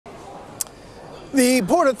The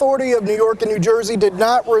Port Authority of New York and New Jersey did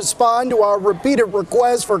not respond to our repeated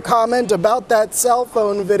request for comment about that cell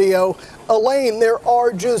phone video. Elaine, there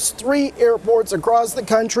are just 3 airports across the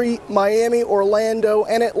country, Miami, Orlando,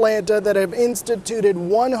 and Atlanta, that have instituted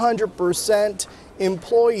 100%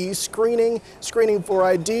 employee screening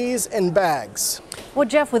for IDs and bags. Well,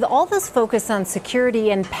 Jeff, with all this focus on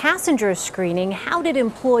security and passenger screening, how did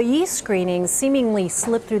employee screening seemingly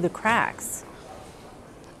slip through the cracks?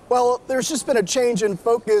 Well, there's just been a change in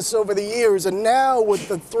focus over the years, and now with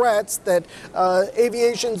the threats that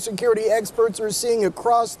aviation security experts are seeing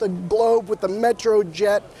across the globe with the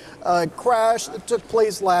MetroJet crash that took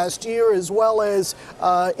place last year, as well as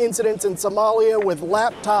incidents in Somalia with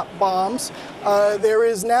laptop bombs, there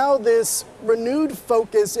is now this renewed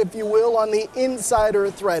focus, if you will, on the insider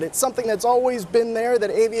threat. It's something that's always been there that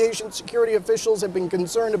aviation security officials have been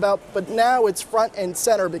concerned about, but now it's front and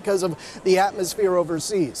center because of the atmosphere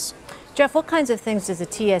overseas. Jeff, what kinds of things does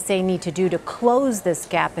the TSA need to do to close this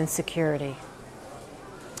gap in security?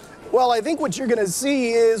 Well, I think what you're going to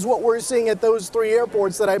see is what we're seeing at those 3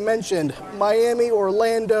 airports that I mentioned, Miami,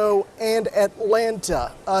 Orlando, and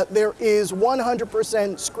Atlanta. There is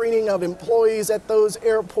 100% screening of employees at those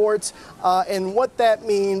airports, and what that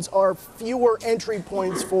means are fewer entry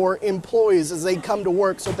points for employees as they come to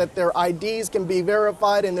work so that their IDs can be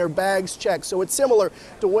verified and their bags checked. So it's similar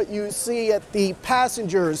to what you see at the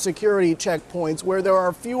passenger security checkpoints, where there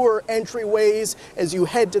are fewer entryways as you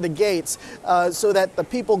head to the gates so that the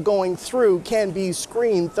people going through can be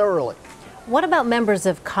screened thoroughly. What about members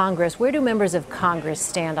of Congress? Where do members of Congress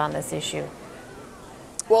stand on this issue?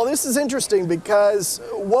 Well, this is interesting because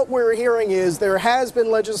what we're hearing is there has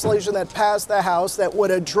been legislation that passed the House that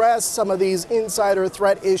would address some of these insider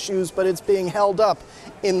threat issues, but it's being held up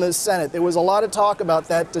in the Senate. There was a lot of talk about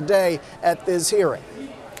that today at this hearing.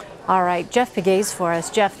 All right, Jeff Pegues for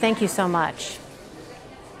us. Jeff, thank you so much.